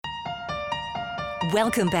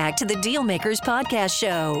Welcome back to the Dealmakers Podcast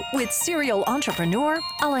Show with serial entrepreneur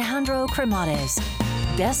Alejandro Cremades,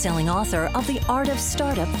 best-selling author of The Art of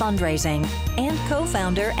Startup Fundraising and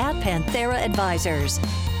co-founder at Panthera Advisors.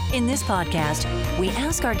 In this podcast, we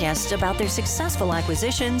ask our guests about their successful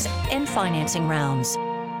acquisitions and financing rounds.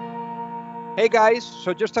 Hey guys,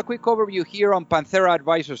 so just a quick overview here on Panthera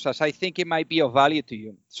Advisors, as I think it might be of value to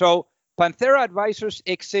you. So Panthera Advisors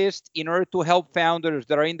exists in order to help founders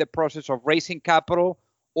that are in the process of raising capital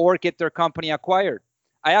or get their company acquired.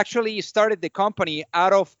 I actually started the company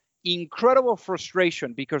out of incredible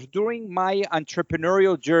frustration because during my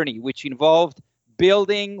entrepreneurial journey, which involved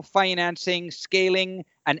building, financing, scaling,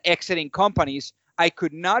 and exiting companies, I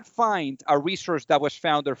could not find a resource that was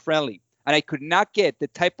founder friendly, and I could not get the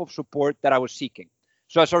type of support that I was seeking.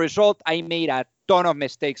 So as a result, I made a ton of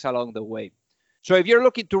mistakes along the way. So if you're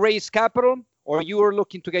looking to raise capital, or you are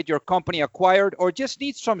looking to get your company acquired, or just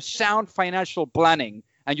need some sound financial planning,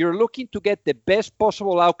 and you're looking to get the best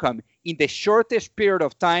possible outcome in the shortest period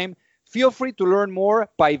of time, feel free to learn more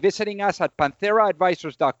by visiting us at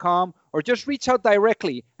pantheraadvisors.com, or just reach out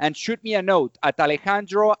directly and shoot me a note at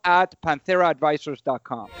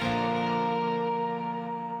alejandro@pantheraadvisors.com.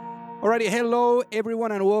 Alrighty, hello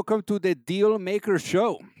everyone and welcome to the Dealmaker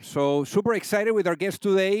Show. So super excited with our guest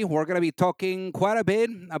today. We're going to be talking quite a bit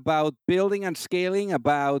about building and scaling,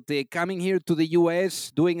 about coming here to the US,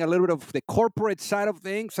 doing a little bit of the corporate side of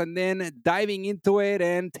things, and then diving into it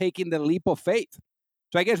and taking the leap of faith.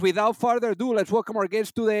 So I guess without further ado, let's welcome our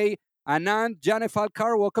guest today, Anand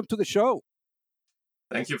Janefalkar. Welcome to the show.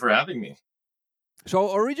 Thank you for having me.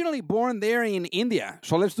 So originally born there in India.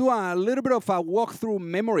 So let's do a little bit of a walk through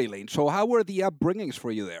memory lane. So how were the upbringings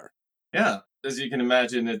for you there? Yeah, as you can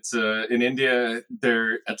imagine, it's in India,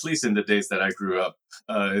 there, at least in the days that I grew up,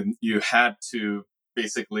 you had to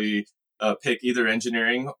basically pick either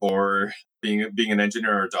engineering or being an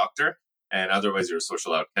engineer or a doctor, and otherwise you're a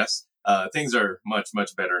social outcast. Things are much,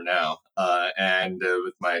 much better now. And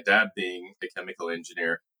with my dad being a chemical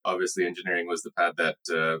engineer, obviously engineering was the path that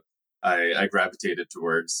I gravitated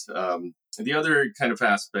towards. The other kind of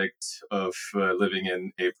aspect of living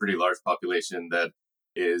in a pretty large population that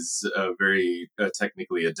is very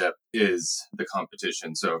technically adept is the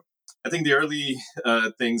competition. So I think the early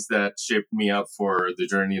things that shaped me up for the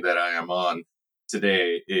journey that I am on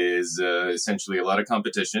today is essentially a lot of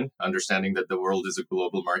competition, understanding that the world is a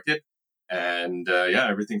global market, and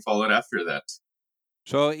everything followed after that.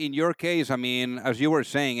 So in your case, I mean, as you were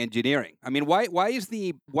saying, engineering. I mean, why is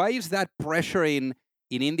that pressure in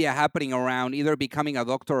India happening around either becoming a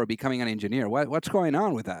doctor or becoming an engineer? What's going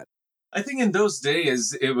on with that? I think in those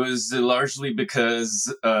days, it was largely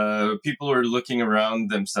because people were looking around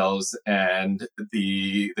themselves, and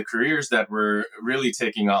the careers that were really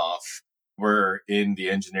taking off were in the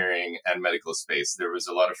engineering and medical space. There was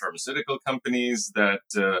a lot of pharmaceutical companies that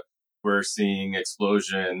we're seeing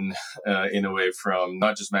explosion in a way from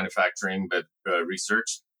not just manufacturing, but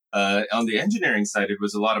research. On the engineering side, it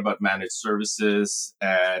was a lot about managed services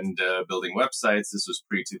and building websites. This was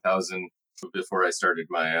pre-2000, before I started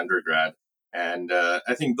my undergrad. And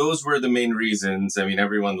I think those were the main reasons. I mean,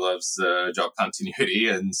 everyone loves job continuity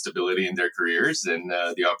and stability in their careers and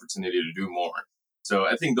the opportunity to do more. So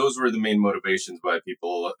I think those were the main motivations why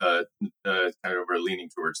people kind of were leaning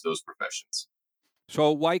towards those professions.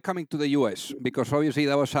 So why coming to the US? Because obviously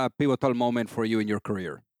that was a pivotal moment for you in your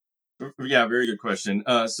career. Yeah, very good question.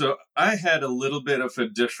 So I had a little bit of a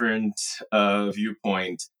different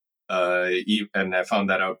viewpoint, and I found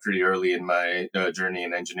that out pretty early in my journey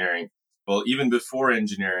in engineering. Well, even before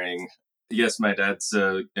engineering, yes, my dad's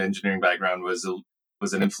engineering background was an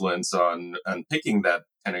influence on picking that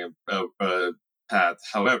kind of path.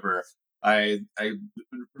 However, I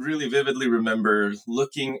really vividly remember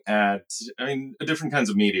looking at, different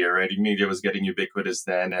kinds of media, right? Media was getting ubiquitous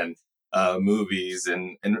then, and movies.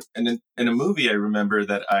 And in a movie, I remember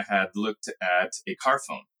that I had looked at a car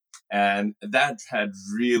phone. And that had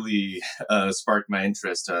really sparked my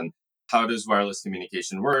interest on how does wireless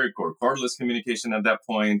communication work, or cordless communication at that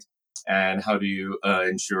point, and how do you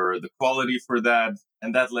ensure the quality for that?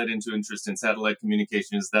 And that led into interest in satellite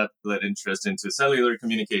communications. That led interest into cellular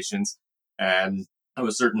communications. And I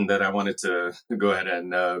was certain that I wanted to go ahead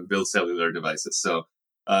and build cellular devices. So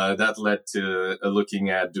that led to looking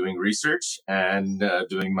at doing research and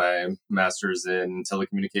doing my master's in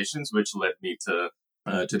telecommunications, which led me to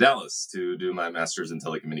Dallas to do my master's in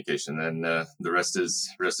telecommunication, and the rest is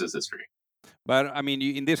history. But I mean,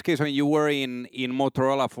 in this case, I mean, you were in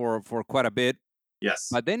Motorola for quite a bit. Yes.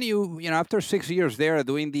 But then you know, after 6 years there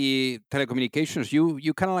doing the telecommunications,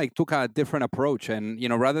 you kind of like took a different approach, and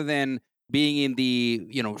rather than being in the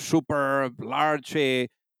super large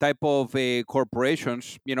type of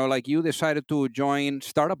corporations, like you decided to join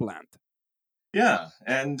Startup Land. Yeah,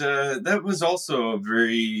 and that was also a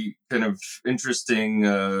very kind of interesting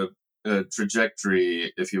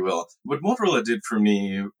trajectory, if you will. What Motorola did for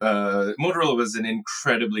me, Motorola was an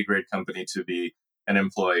incredibly great company to be an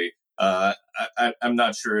employee. I'm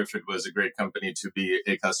not sure if it was a great company to be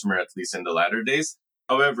a customer, at least in the latter days.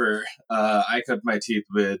 However, I cut my teeth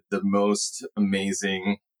with the most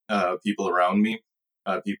amazing people around me.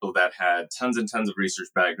 People that had tons and tons of research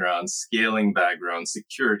backgrounds, scaling backgrounds,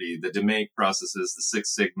 security, the DMAIC processes, the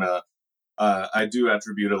Six Sigma. I do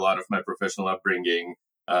attribute a lot of my professional upbringing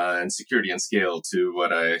and security and scale to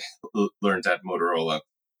what I learned at Motorola.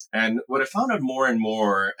 And what I found out more and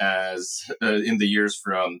more as in the years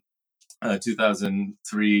from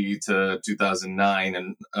 2003 to 2009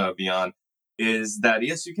 and beyond is that,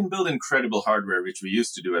 yes, you can build incredible hardware, which we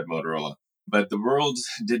used to do at Motorola. But the world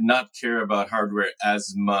did not care about hardware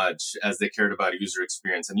as much as they cared about user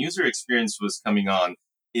experience. And user experience was coming on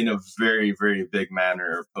in a very, very big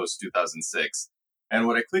manner post 2006. And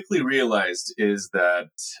what I quickly realized is that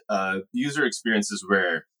user experience is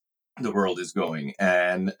where the world is going.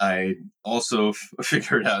 And I also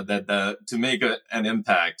figured out that to make an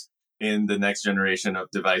impact in the next generation of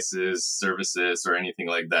devices, services, or anything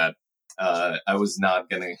like that, I was not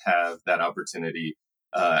going to have that opportunity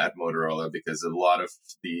at Motorola because a lot of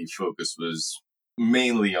the focus was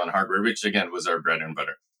mainly on hardware, which again was our bread and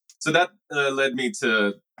butter. So that led me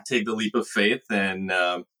to take the leap of faith. And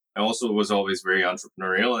I also was always very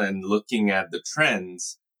entrepreneurial and looking at the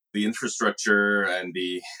trends, the infrastructure and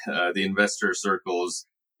the investor circles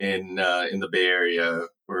in the Bay Area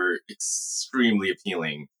were extremely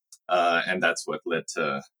appealing. And that's what led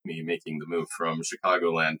to me making the move from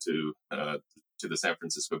Chicagoland to the San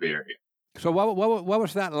Francisco Bay Area. So what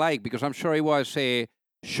was that like? Because I'm sure it was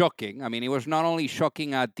shocking. I mean, it was not only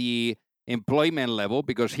shocking at the employment level,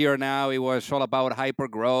 because here now it was all about hyper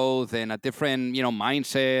growth and a different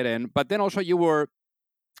mindset, but then also you were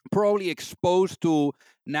probably exposed to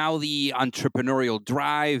now the entrepreneurial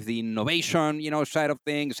drive, the innovation side of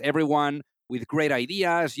things. Everyone with great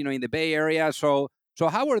ideas, in the Bay Area. So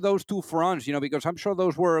how were those two fronts? Because I'm sure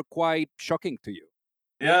those were quite shocking to you.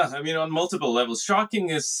 Yeah, I mean, on multiple levels.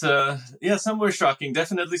 Shocking is, somewhere shocking,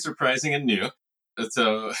 definitely surprising and new. It's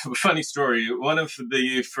a funny story. One of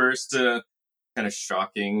the first kind of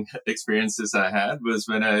shocking experiences I had was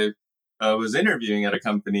when I was interviewing at a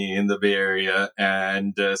company in the Bay Area,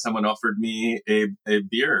 and someone offered me a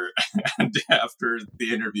beer after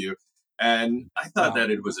the interview. And I thought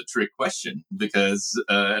that it was a trick question because,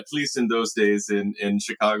 at least in those days in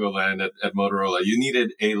Chicagoland at Motorola, you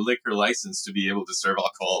needed a liquor license to be able to serve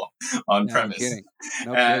alcohol on premise. Kidding.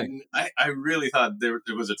 No and kidding. I really thought there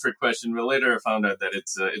was a trick question, but later I found out that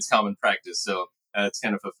it's common practice. So it's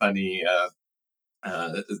kind of a funny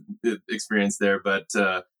experience there. But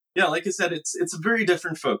like I said, it's a very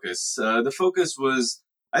different focus. The focus was,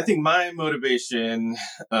 I think my motivation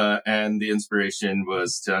and the inspiration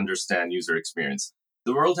was to understand user experience.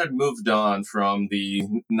 The world had moved on from the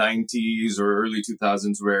 90s or early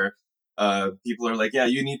 2000s where people are like, yeah,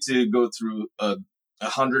 you need to go through a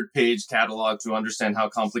 100-page catalog to understand how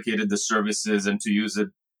complicated the service is and to use it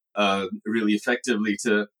really effectively.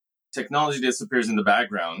 To technology disappears in the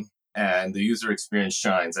background and the user experience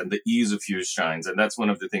shines and the ease of use shines. And that's one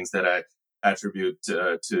of the things that I attribute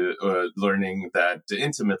to learning that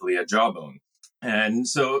intimately at Jawbone. And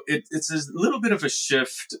so it's a little bit of a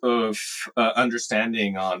shift of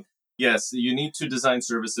understanding on, yes, you need to design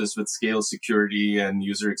services with scale, security, and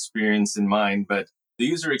user experience in mind, but the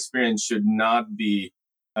user experience should not be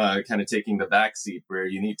kind of taking the backseat where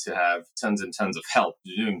you need to have tons and tons of help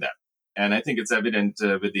doing that. And I think it's evident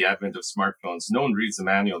with the advent of smartphones. No one reads the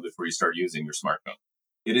manual before you start using your smartphone.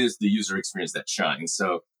 It is the user experience that shines.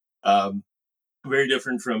 So very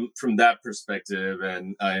different from that perspective.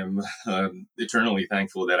 And I am eternally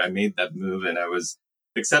thankful that I made that move and I was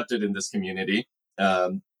accepted in this community.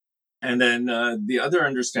 And then the other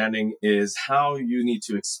understanding is how you need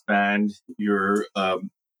to expand your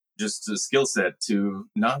just a skill set to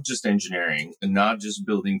not just engineering and not just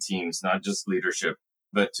building teams, not just leadership,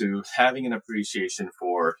 but to having an appreciation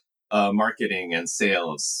for marketing and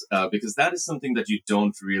sales, because that is something that you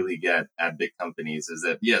don't really get at big companies. Is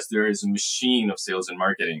that, yes, there is a machine of sales and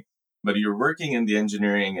marketing, but you're working in the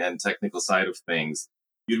engineering and technical side of things.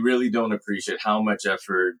 You really don't appreciate how much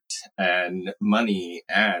effort and money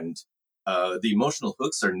and the emotional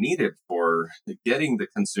hooks are needed for getting the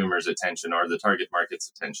consumer's attention or the target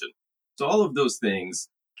market's attention. So all of those things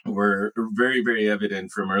were very, very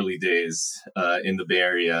evident from early days in the Bay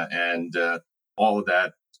Area. And all of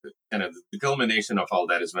that, kind of the culmination of all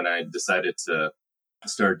that is when I decided to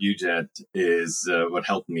start UJet is what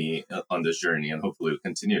helped me on this journey, and hopefully will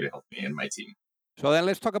continue to help me and my team. So then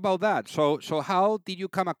let's talk about that. So how did you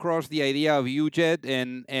come across the idea of UJet,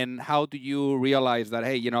 and how do you realize that,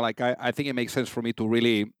 hey, like I think it makes sense for me to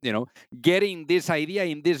really, getting this idea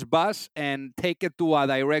in this bus and take it to a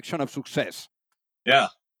direction of success? Yeah.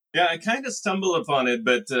 Yeah, I kind of stumble upon it,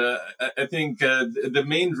 but I think the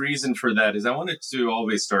main reason for that is I wanted to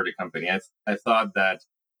always start a company. I thought that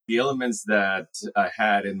the elements that I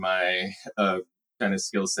had in my kind of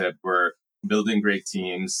skill set were building great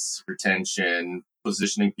teams, retention,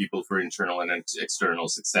 positioning people for internal and external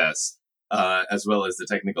success, as well as the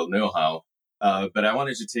technical know-how. But I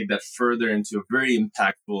wanted to take that further into a very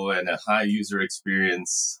impactful and a high user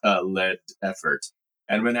experience led effort.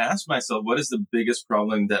 And when I asked myself, what is the biggest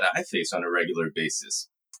problem that I face on a regular basis?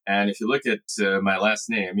 And if you look at my last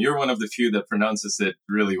name, you're one of the few that pronounces it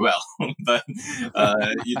really well. But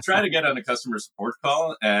you try to get on a customer support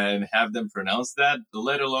call and have them pronounce that,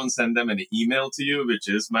 let alone send them an email to you, which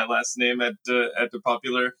is my last name at the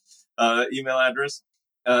popular email address.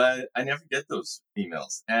 I never get those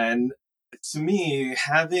emails. And to me,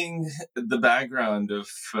 having the background of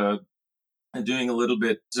doing a little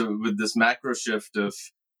bit with this macro shift of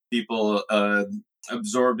people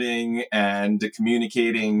absorbing and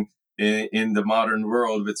communicating in the modern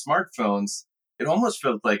world with smartphones, it almost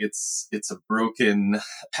felt like it's a broken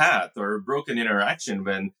path or a broken interaction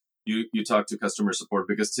when you talk to customer support.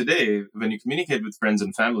 Because today, when you communicate with friends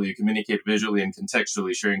and family, you communicate visually and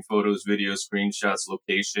contextually, sharing photos, videos, screenshots,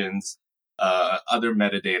 locations, other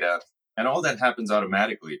metadata, and all that happens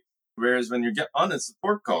automatically. Whereas when you get on a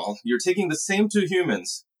support call, you're taking the same two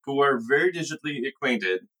humans who are very digitally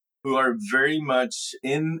acquainted, who are very much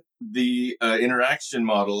in the interaction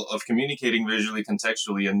model of communicating visually,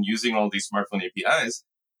 contextually, and using all these smartphone APIs.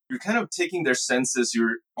 You're kind of taking their senses,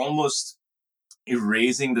 you're almost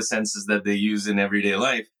erasing the senses that they use in everyday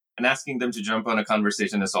life and asking them to jump on a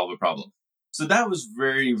conversation to solve a problem. So that was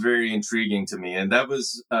very, very intriguing to me. And that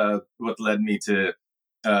was what led me to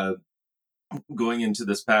going into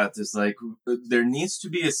this path is like there needs to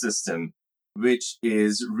be a system which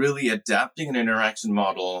is really adapting an interaction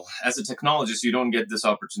model. As a technologist, you don't get this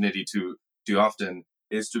opportunity too often,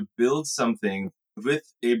 is to build something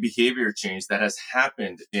with a behavior change that has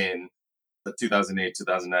happened in the 2008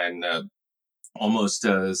 2009 almost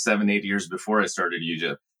 7-8 years before I started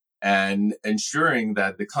UJet, and ensuring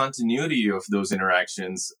that the continuity of those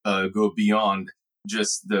interactions go beyond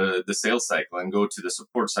just the sales cycle and go to the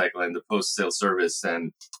support cycle and the post sale service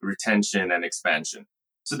and retention and expansion.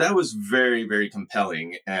 So that was very, very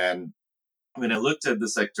compelling. And when I looked at the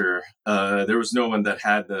sector, there was no one that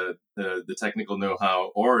had the technical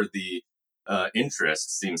know-how or the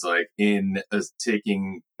interest, seems like, in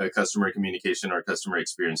taking customer communication or customer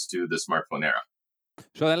experience to the smartphone era.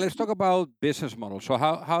 So then let's talk about business model. So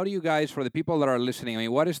how do you guys, for the people that are listening, I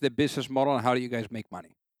mean, what is the business model and how do you guys make money?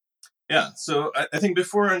 Yeah, so I think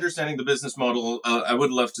before understanding the business model, I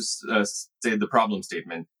would love to say the problem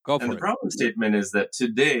statement. Go And for the it. problem statement is that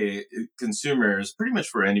today, consumers, pretty much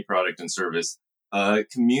for any product and service,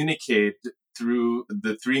 communicate through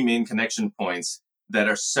the three main connection points that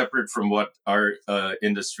are separate from what our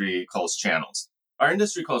industry calls channels. Our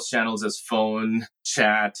industry calls channels as phone,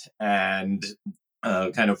 chat, and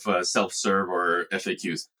kind of self-serve or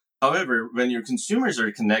FAQs. However, when your consumers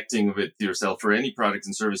are connecting with yourself for any product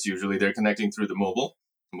and service, usually they're connecting through the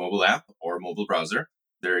mobile app or mobile browser.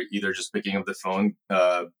 They're either just picking up the phone,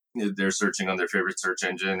 they're searching on their favorite search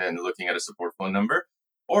engine and looking at a support phone number,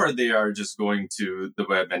 or they are just going to the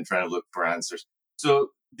web and trying to look for answers. So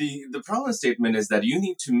the problem statement is that you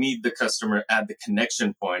need to meet the customer at the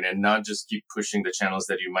connection point and not just keep pushing the channels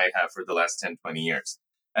that you might have for the last 10, 20 years.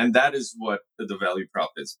 And that is what the value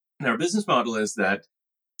prop is. And our business model is that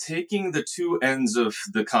taking the two ends of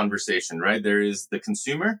the conversation, right? There is the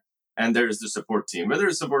consumer and there is the support team. Whether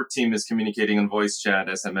the support team is communicating on voice chat,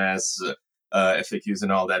 SMS, FAQs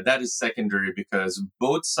and all that, that is secondary because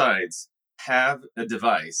both sides have a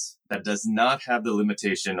device that does not have the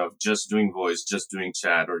limitation of just doing voice, just doing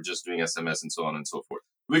chat, or just doing SMS and so on and so forth,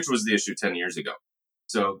 which was the issue 10 years ago.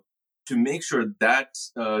 So to make sure that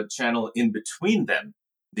channel in between them,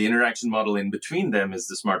 the interaction model in between them is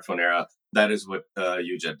the smartphone era. That is what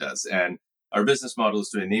UJet does. And our business model is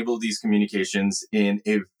to enable these communications in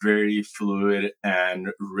a very fluid and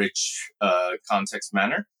rich context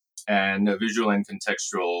manner and a visual and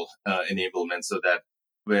contextual enablement so that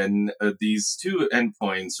when these two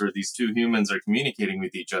endpoints or these two humans are communicating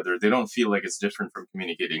with each other, they don't feel like it's different from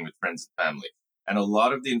communicating with friends and family. And a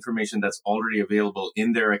lot of the information that's already available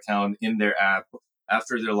in their account, in their app,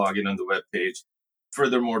 after their login on the web page,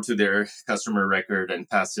 furthermore to their customer record and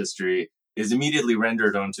past history, is immediately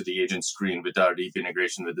rendered onto the agent screen without deep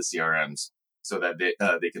integration with the CRMs, so that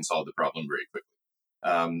they can solve the problem very quickly.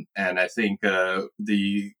 And I think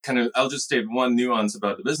I'll just state one nuance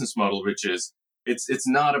about the business model, which is it's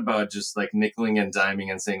not about just like nickeling and diming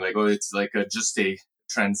and saying like, oh, it's like just a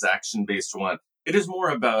transaction based one. It is more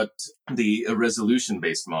about the resolution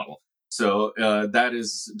based model. So that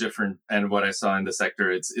is different. And what I saw in the sector,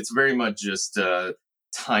 it's very much just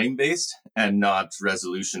time based and not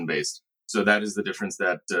resolution based. So that is the difference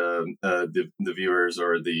that the viewers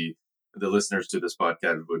or the listeners to this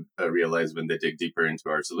podcast would realize when they dig deeper into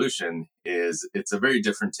our solution. Is it's a very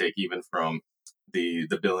different take even from the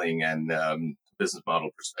billing and business model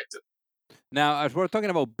perspective. Now, as we're talking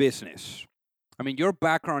about business, I mean, your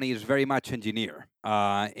background is very much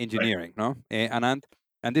engineering, no?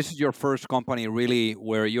 And this is your first company really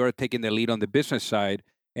where you're taking the lead on the business side.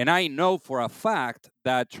 And I know for a fact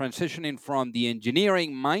that transitioning from the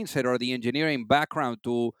engineering mindset or the engineering background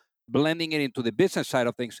to blending it into the business side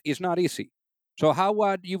of things is not easy. So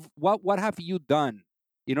what have you done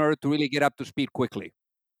in order to really get up to speed quickly?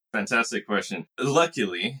 Fantastic question.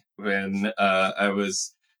 Luckily, when I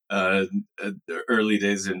was the early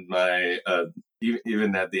days in my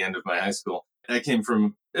even at the end of my high school, I came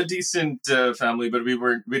from a decent family, but we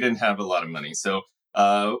didn't have a lot of money. So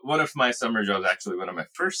one of my summer jobs, actually one of my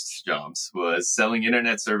first jobs, was selling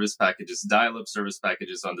internet service packages, dial-up service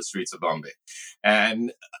packages on the streets of Bombay.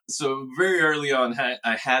 And so very early on,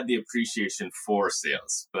 I had the appreciation for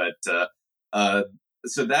sales, but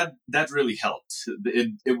so that really helped.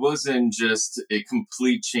 It wasn't just a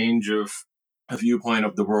complete change of a viewpoint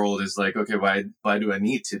of the world. Is like, okay, why do I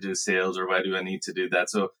need to do sales, or why do I need to do that?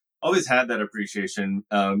 So always had that appreciation,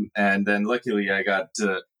 and then luckily I got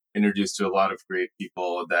introduced to a lot of great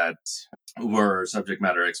people that were subject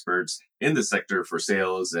matter experts in the sector for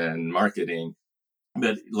sales and marketing.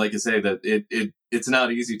 But like I say, that it's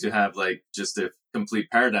not easy to have like just a complete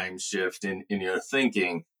paradigm shift in your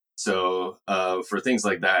thinking. So for things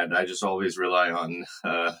like that, I just always rely on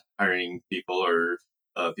hiring people or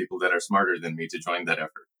people that are smarter than me to join that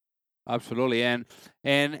effort. Absolutely, and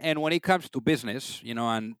when it comes to business,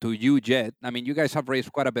 and to you, Jet, I mean, you guys have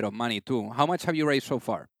raised quite a bit of money too. How much have you raised so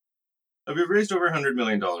far? We've raised over $100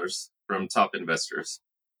 million from top investors.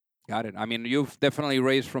 Got it. I mean, you've definitely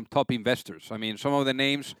raised from top investors. I mean, some of the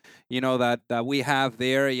names, that we have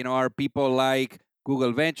there, are people like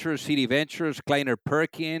Google Ventures, Citi Ventures, Kleiner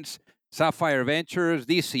Perkins, Sapphire Ventures,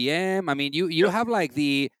 DCM. I mean, you have like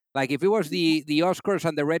if it was the Oscars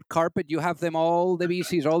and the red carpet, you have them all, the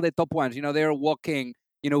VCs, all the top ones. They're walking,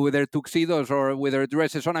 with their tuxedos or with their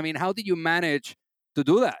dresses on. I mean, how did you manage to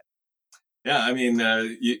do that? Yeah, I mean,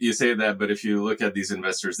 you say that, but if you look at these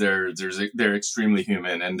investors, they're extremely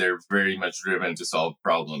human and they're very much driven to solve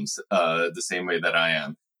problems the same way that I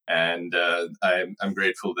am. And I'm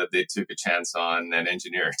grateful that they took a chance on an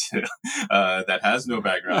engineer that has no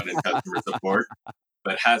background in customer support,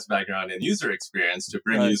 but has background in user experience to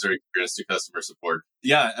bring user experience to customer support.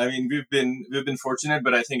 Yeah, I mean, we've been fortunate,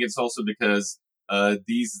 but I think it's also because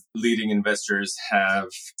these leading investors have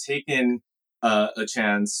taken a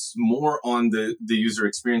chance more on the user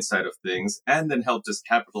experience side of things, and then helped us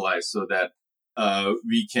capitalize so that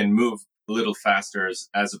we can move a little faster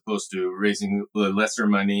as opposed to raising lesser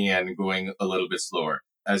money and going a little bit slower.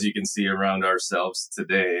 As you can see around ourselves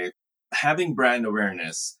today, having brand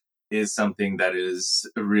awareness is something that is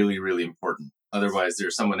really, really important. Otherwise,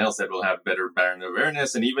 there's someone else that will have better brand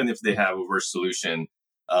awareness. And even if they have a worse solution,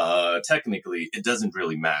 technically, it doesn't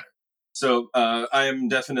really matter. So I am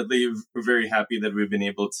definitely very happy that we've been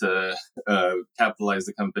able to capitalize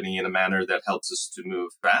the company in a manner that helps us to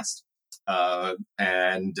move fast.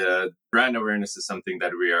 And brand awareness is something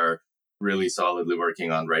that we are really solidly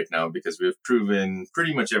working on right now, because we've proven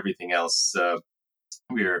pretty much everything else.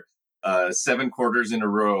 We're 7 quarters in a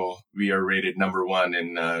row, we are rated number 1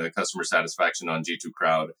 in customer satisfaction on G2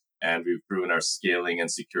 Crowd. And we've proven our scaling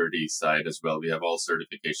and security side as well. We have all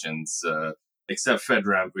certifications except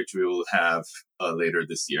FedRAMP, which we will have later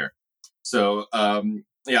this year. So,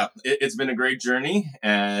 it's been a great journey,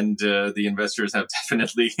 and the investors have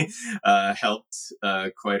definitely helped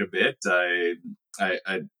quite a bit. I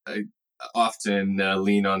often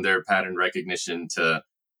lean on their pattern recognition to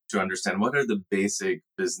understand what are the basic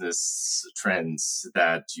business trends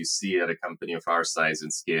that you see at a company of our size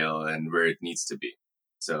and scale and where it needs to be.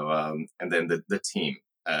 So, and then the team.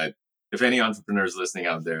 if any entrepreneurs listening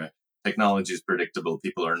out there, technology is predictable.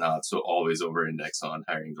 People are not. So always over index on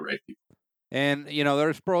hiring the right people. And,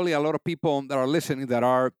 there's probably a lot of people that are listening that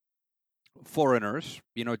are foreigners,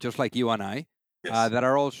 just like you and I, Yes. that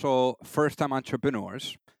are also first-time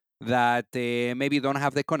entrepreneurs that maybe don't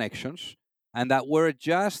have the connections and that were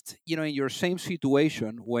just, in your same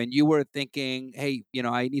situation when you were thinking, hey,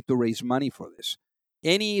 I need to raise money for this.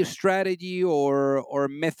 Any strategy or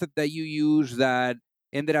method that you use that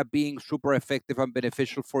ended up being super effective and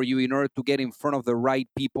beneficial for you in order to get in front of the right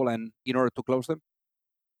people and in order to close them?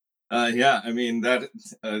 Yeah, I mean that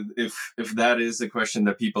if that is a question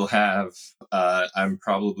that people have, I'm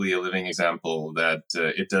probably a living example that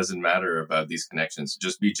it doesn't matter about these connections.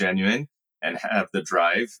 Just be genuine and have the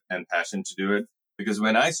drive and passion to do it. Because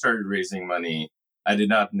when I started raising money, I did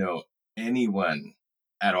not know anyone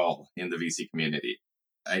at all in the VC community.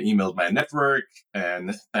 I emailed my network,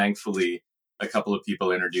 and thankfully, a couple of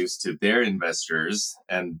people introduced to their investors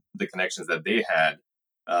and the connections that they had.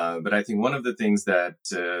 But I think one of the things that,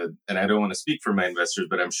 and I don't want to speak for my investors,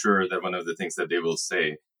 but I'm sure that one of the things that they will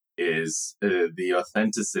say is the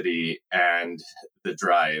authenticity and the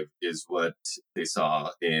drive is what they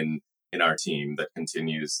saw in our team that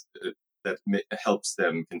continues, helps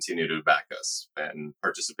them continue to back us and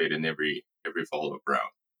participate in every follow-up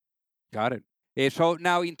round. Got it. So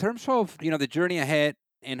now, in terms of the journey ahead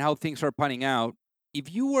and how things are panning out,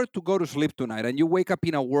 if you were to go to sleep tonight and you wake up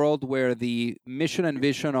in a world where the mission and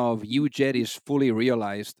vision of UJET is fully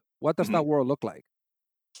realized, what does that world look like?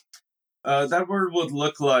 That word would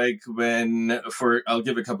look like I'll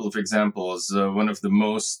give a couple of examples. One of the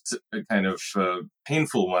most kind of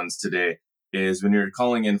painful ones today is when you're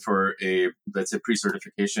calling in for let's say,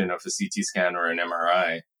 pre-certification of a CT scan or an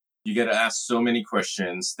MRI. You get asked so many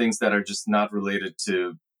questions, things that are just not related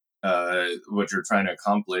to what you're trying to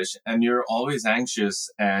accomplish. And you're always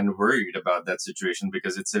anxious and worried about that situation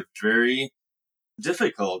because it's a very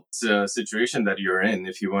difficult situation that you're in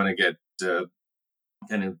if you want to get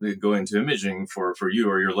kind of go into imaging for you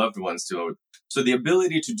or your loved ones to. So the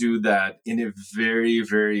ability to do that in a very,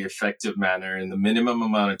 very effective manner in the minimum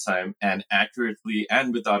amount of time and accurately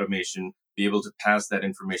and with automation, be able to pass that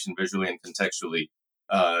information visually and contextually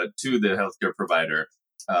to the healthcare provider,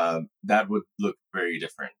 that would look very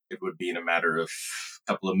different. It would be in a matter of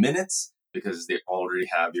a couple of minutes because they already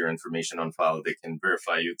have your information on file. They can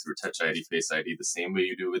verify you through Touch ID, Face ID, the same way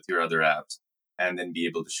you do with your other apps, and then be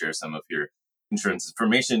able to share some of your insurance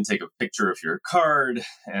information, take a picture of your card,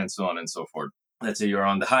 and so on and so forth. Let's say you're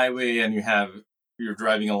on the highway and you're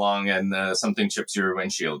driving along and something chips your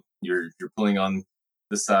windshield. You're pulling on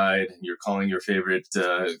the side. You're calling your favorite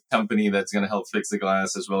company that's going to help fix the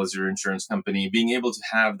glass, as well as your insurance company. Being able to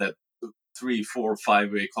have that 3, 4,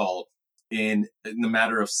 5-way call in the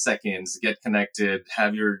matter of seconds, get connected,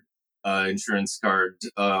 have your insurance card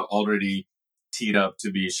already teed up to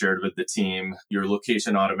be shared with the team, your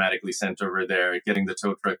location automatically sent over there, getting the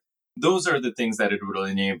tow truck. Those are the things that it will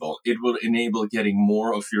enable. It will enable getting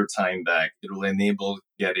more of your time back. It will enable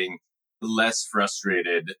getting less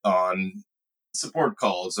frustrated on support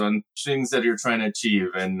calls, on things that you're trying to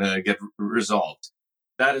achieve and get resolved.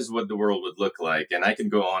 That is what the world would look like. And I can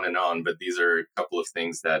go on, but these are a couple of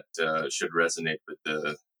things that should resonate with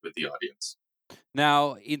the audience.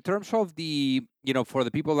 Now, in terms of for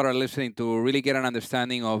the people that are listening to really get an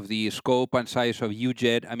understanding of the scope and size of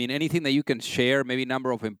UJET, I mean, anything that you can share, maybe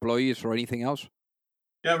number of employees or anything else?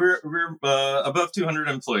 Yeah, we're above 200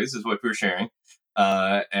 employees is what we're sharing.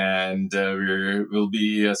 And we'll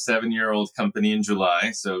be a 7-year-old company in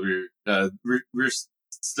July. So we're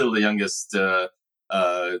still the youngest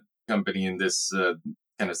company in this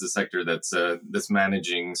kind of the sector that's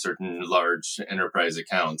managing certain large enterprise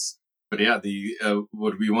accounts. But yeah,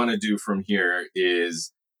 what we want to do from here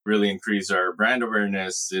is really increase our brand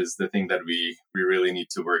awareness is the thing that we really need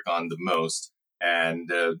to work on the most,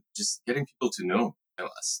 and just getting people to know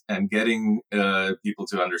us and getting people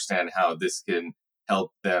to understand how this can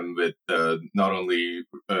help them with not only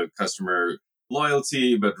customer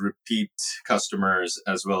loyalty, but repeat customers,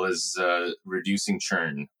 as well as reducing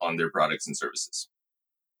churn on their products and services.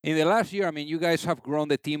 In the last year, I mean, you guys have grown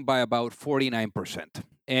the team by about 49%.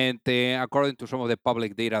 And according to some of the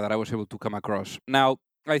public data that I was able to come across. Now,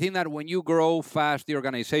 I think that when you grow fast the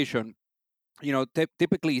organization,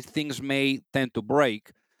 typically things may tend to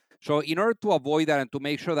break. So in order to avoid that and to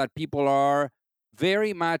make sure that people are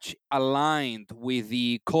very much aligned with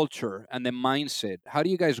the culture and the mindset, how do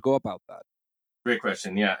you guys go about that? Great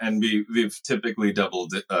question. Yeah, and we've typically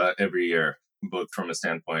doubled every year, both from a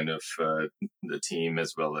standpoint of the team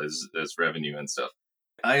as well as revenue and stuff.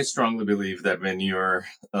 I strongly believe that when you're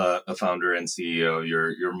a founder and CEO,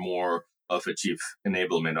 you're more of a chief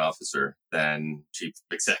enablement officer than chief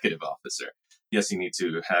executive officer. Yes, you need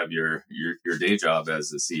to have your day job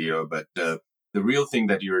as a CEO, but the real thing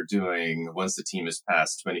that you're doing once the team is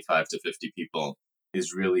past 25 to 50 people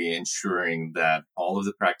is really ensuring that all of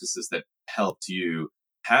the practices that helped you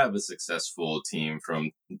have a successful team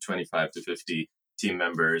from 25 to 50 team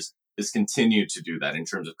members is continue to do that in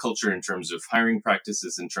terms of culture, in terms of hiring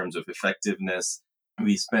practices, in terms of effectiveness.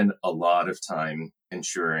 We spend a lot of time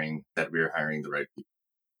ensuring that we're hiring the right people.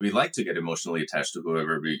 We like to get emotionally attached to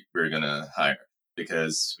whoever we're going to hire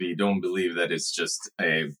because we don't believe that it's just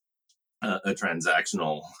a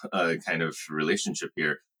transactional kind of relationship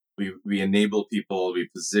here. We enable people, we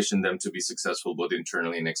position them to be successful both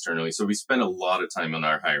internally and externally. So we spend a lot of time on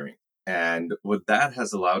our hiring. And what that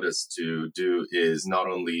has allowed us to do is not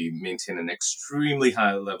only maintain an extremely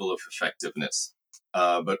high level of effectiveness,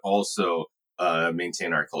 but also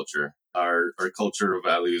maintain our culture. Our cultural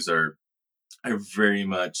values are very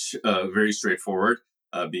much very straightforward.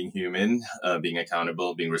 Being human, being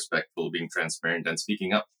accountable, being respectful, being transparent, and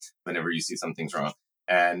speaking up whenever you see something's wrong.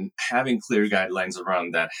 And having clear guidelines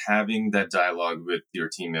around that, having that dialogue with your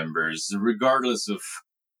team members, regardless of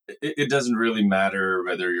it doesn't really matter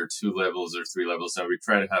whether you're 2 levels or 3 levels. Now we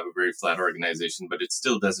try to have a very flat organization, but it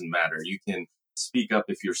still doesn't matter. You can speak up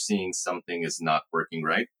if you're seeing something is not working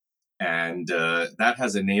right. And that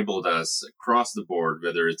has enabled us across the board,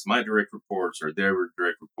 whether it's my direct reports or their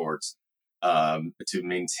direct reports, to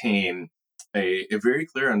maintain a very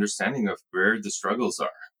clear understanding of where the struggles are,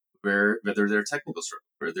 whether they're technical struggles,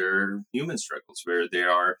 where they're human struggles, where they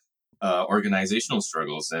are organizational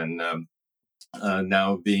struggles. And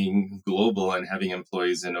now being global and having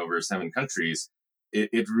employees in over 7 countries,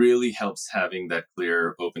 it really helps having that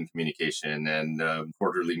clear, open communication and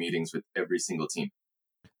quarterly meetings with every single team.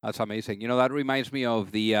 That's amazing. That reminds me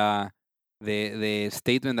of the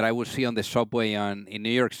statement that I would see on the subway in New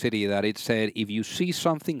York City that it said, "If you see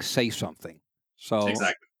something, say something." So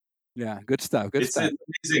Exactly. yeah, good stuff. Good It's stuff.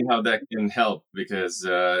 amazing how that can help because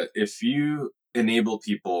if you enable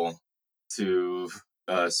people to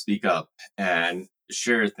speak up and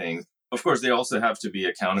share things, of course, they also have to be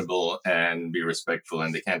accountable and be respectful,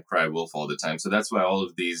 and they can't cry wolf all the time. So that's why all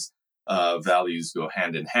of these values go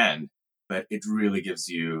hand in hand. But it really gives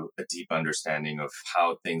you a deep understanding of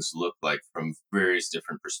how things look like from various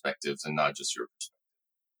different perspectives and not just your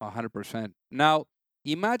perspective. 100%. Now,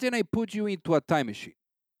 imagine I put you into a time machine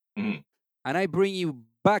Mhm. and I bring you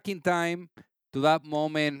back in time to that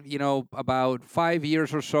moment, about 5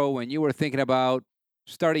 years or so when you were thinking about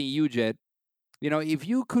starting UJET. If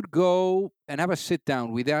you could go and have a sit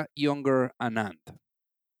down with that younger Anand and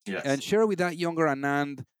Yes. share with that younger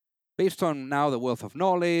Anand, based on now the wealth of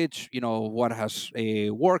knowledge, what has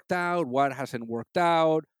worked out, what hasn't worked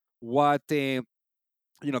out, what the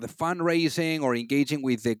fundraising or engaging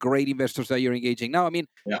with the great investors that you're engaging now. I mean,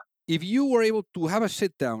 Yeah. if you were able to have a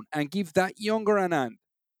sit down and give that younger Anand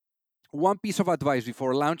one piece of advice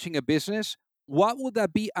before launching a business, what would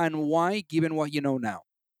that be and why, given what you know now?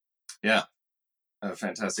 Yeah.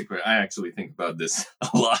 Fantastic. I actually think about this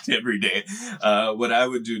a lot every day. What I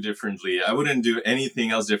would do differently, I wouldn't do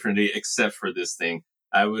anything else differently except for this thing.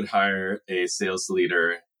 I would hire a sales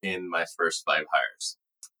leader in my first 5 hires.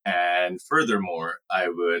 And furthermore, I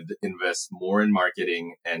would invest more in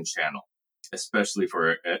marketing and channel, especially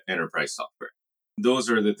for enterprise software.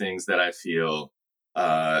 Those are the things that I feel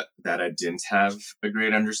that I didn't have a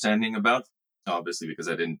great understanding about, obviously, because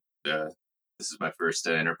I didn't. This is my first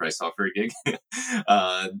enterprise software gig.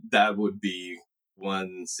 That would be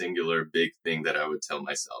one singular big thing that I would tell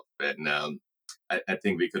myself. And I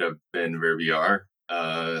think we could have been where we are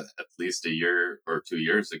at least a year or 2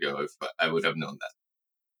 years ago if I would have known that.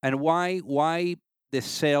 And why the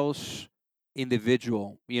sales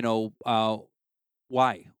individual?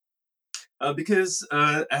 Why? Because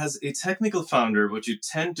as a technical founder, what you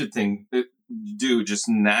tend to do just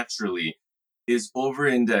naturally is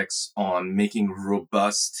over-index on making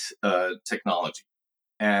robust technology.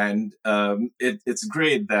 And it's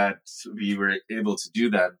great that we were able to do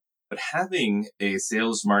that. But having a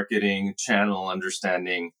sales marketing channel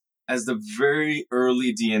understanding as the very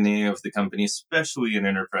early DNA of the company, especially in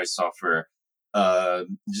enterprise software,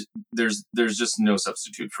 there's just no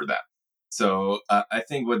substitute for that. So I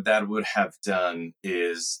think what that would have done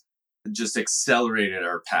is just accelerated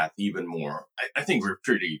our path even more. I think we're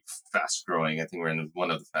pretty fast growing. I think we're in one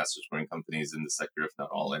of the fastest growing companies in the sector, if not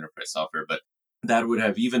all enterprise software. But that would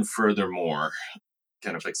have even furthermore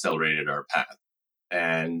kind of accelerated our path.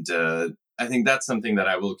 And I think that's something that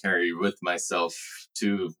I will carry with myself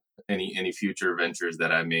to any future ventures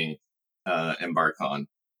that I may embark on.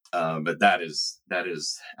 But that is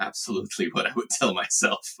absolutely what I would tell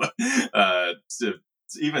myself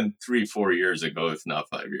even 3-4 years ago, if not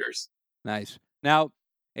 5 years. Nice. Now,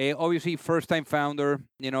 obviously, first-time founder,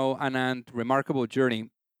 Anand, remarkable journey.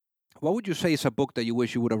 What would you say is a book that you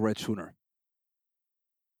wish you would have read sooner?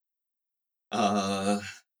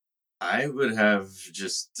 I would have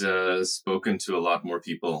just spoken to a lot more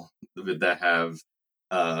people that have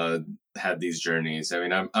had these journeys. I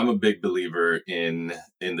mean, I'm a big believer in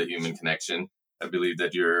the human connection. I believe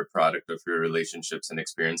that you're a product of your relationships and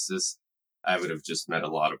experiences. I would have just met a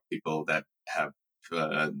lot of people that have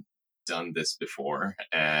done this before,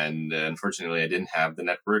 and unfortunately, I didn't have the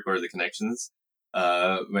network or the connections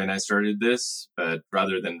when I started this. But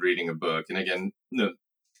rather than reading a book, and again, no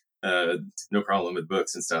problem with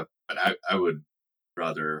books and stuff, but I would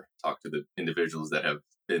rather talk to the individuals that have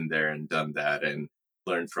been there and done that and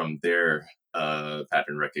learn from their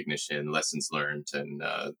pattern recognition, lessons learned, and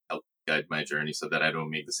help guide my journey so that I don't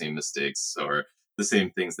make the same mistakes or the same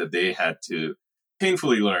things that they had to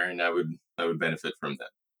painfully learn. I would benefit from that.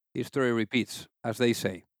 History repeats, as they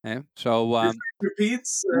say. So history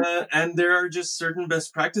repeats, and there are just certain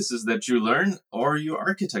best practices that you learn, or you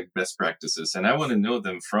architect best practices, and I want to know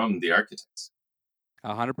them from the architects.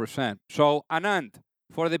 100%. So Anand,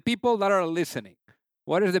 for the people that are listening,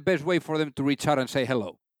 what is the best way for them to reach out and say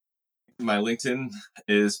hello? My LinkedIn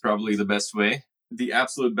is probably the best way. The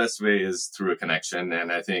absolute best way is through a connection,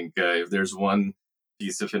 and I think if there's one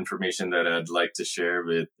piece of information that I'd like to share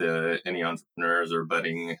with any entrepreneurs or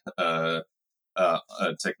budding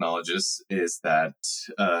technologists is that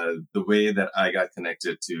the way that I got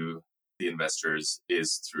connected to the investors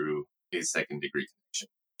is through a second degree connection.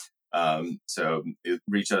 So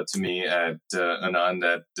reach out to me at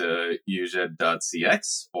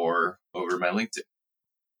anand@ujed.cx or over my LinkedIn.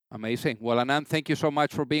 Amazing. Well, Anand, thank you so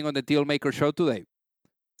much for being on the Dealmaker Show today.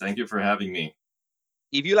 Thank you for having me.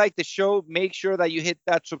 If you like the show, make sure that you hit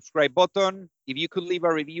that subscribe button. If you could leave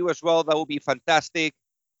a review as well, that would be fantastic.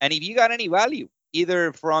 And if you got any value,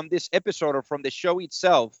 either from this episode or from the show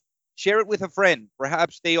itself, share it with a friend.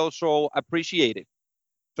 Perhaps they also appreciate it.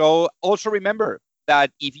 So also remember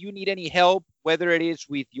that if you need any help, whether it is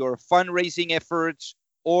with your fundraising efforts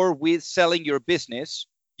or with selling your business,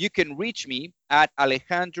 you can reach me at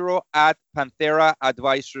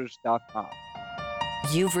alejandro@pantheraadvisors.com.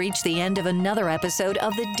 You've reached the end of another episode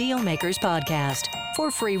of the Dealmakers Podcast. For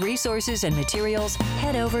free resources and materials,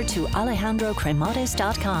 head over to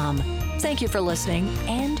alejandrocremades.com. Thank you for listening,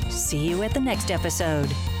 and see you at the next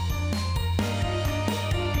episode.